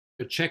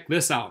Check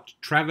this out.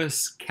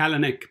 Travis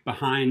Kalanick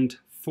behind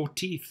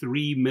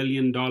 $43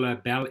 million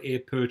Bel Air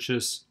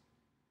purchase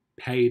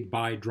paid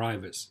by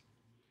drivers.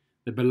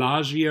 The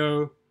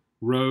Bellagio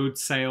road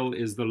sale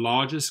is the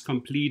largest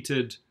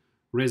completed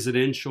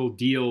residential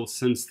deal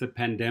since the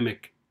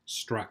pandemic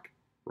struck,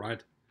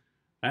 right?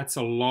 That's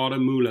a lot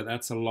of moolah.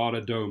 That's a lot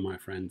of dough, my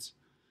friends.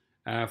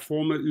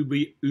 Former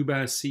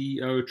Uber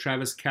CEO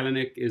Travis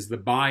Kalanick is the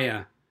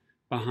buyer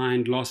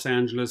behind Los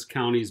Angeles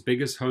County's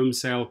biggest home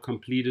sale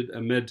completed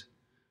amid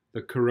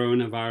the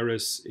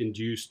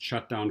coronavirus-induced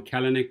shutdown.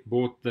 Kalanick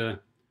bought the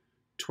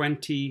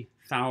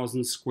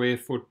 20,000 square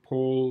foot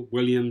Paul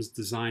Williams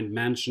designed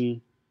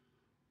mansion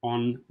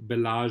on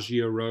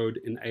Bellagio Road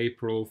in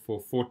April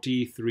for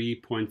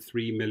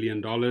 $43.3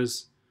 million,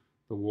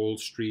 the Wall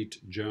Street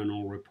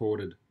Journal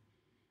reported.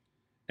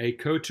 A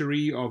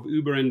coterie of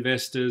Uber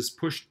investors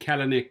pushed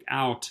Kalanick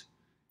out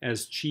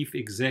as chief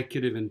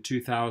executive in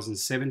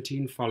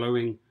 2017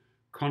 following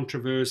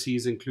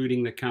controversies,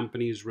 including the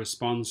company's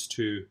response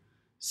to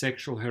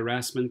sexual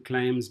harassment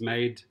claims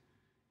made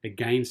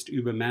against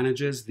Uber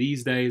managers.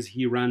 These days,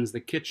 he runs the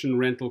kitchen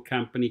rental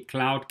company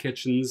Cloud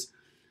Kitchens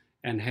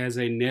and has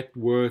a net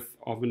worth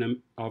of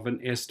an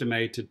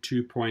estimated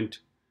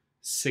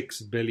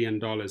 $2.6 billion.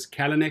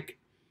 Kalanick,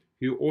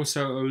 who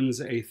also owns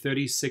a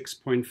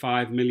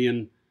 $36.5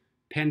 million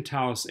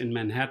penthouse in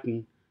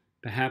Manhattan,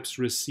 perhaps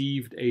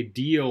received a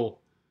deal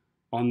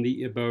on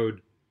the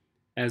abode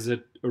as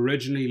it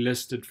originally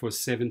listed for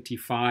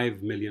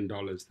 $75 million.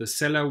 The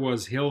seller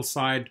was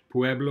Hillside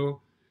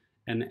Pueblo,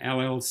 an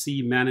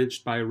LLC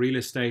managed by real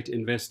estate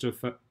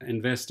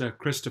investor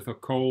Christopher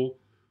Cole,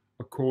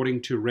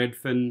 according to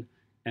Redfin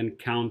and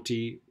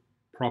County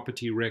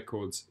property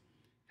records.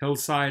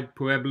 Hillside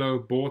Pueblo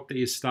bought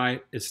the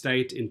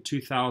estate in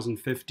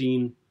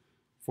 2015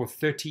 for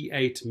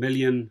 $38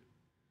 million,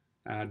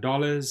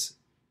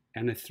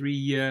 and a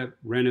 3-year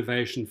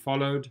renovation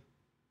followed,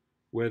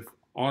 with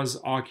Oz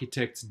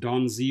architects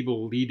Don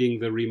Siebel leading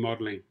the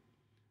remodeling.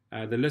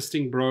 The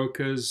listing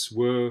brokers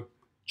were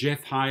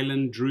Jeff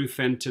Hyland, Drew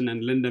Fenton,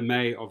 and Linda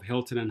May of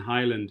Hilton and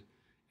Highland,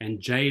 and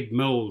Jade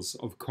Mills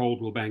of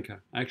Coldwell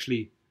Banker. I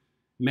actually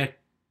met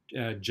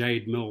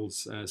Jade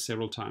Mills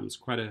several times.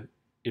 Quite an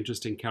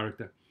interesting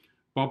character.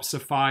 Bob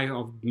Safai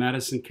of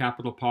Madison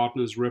Capital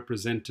Partners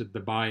represented the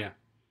buyer.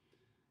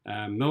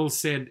 Mills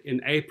said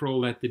in April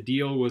that the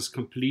deal was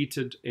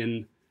completed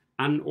in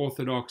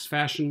unorthodox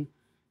fashion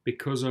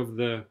because of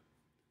the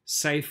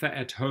safer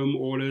at home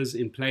orders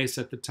in place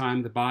at the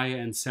time. The buyer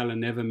and seller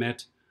never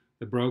met.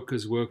 The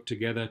brokers worked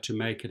together to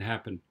make it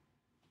happen.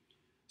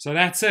 So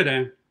that's it,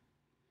 eh?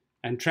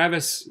 And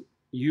Travis,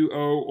 you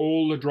owe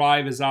all the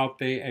drivers out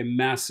there a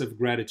massive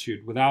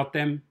gratitude. Without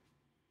them,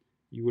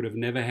 you would have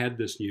never had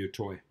this new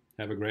toy.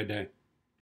 Have a great day.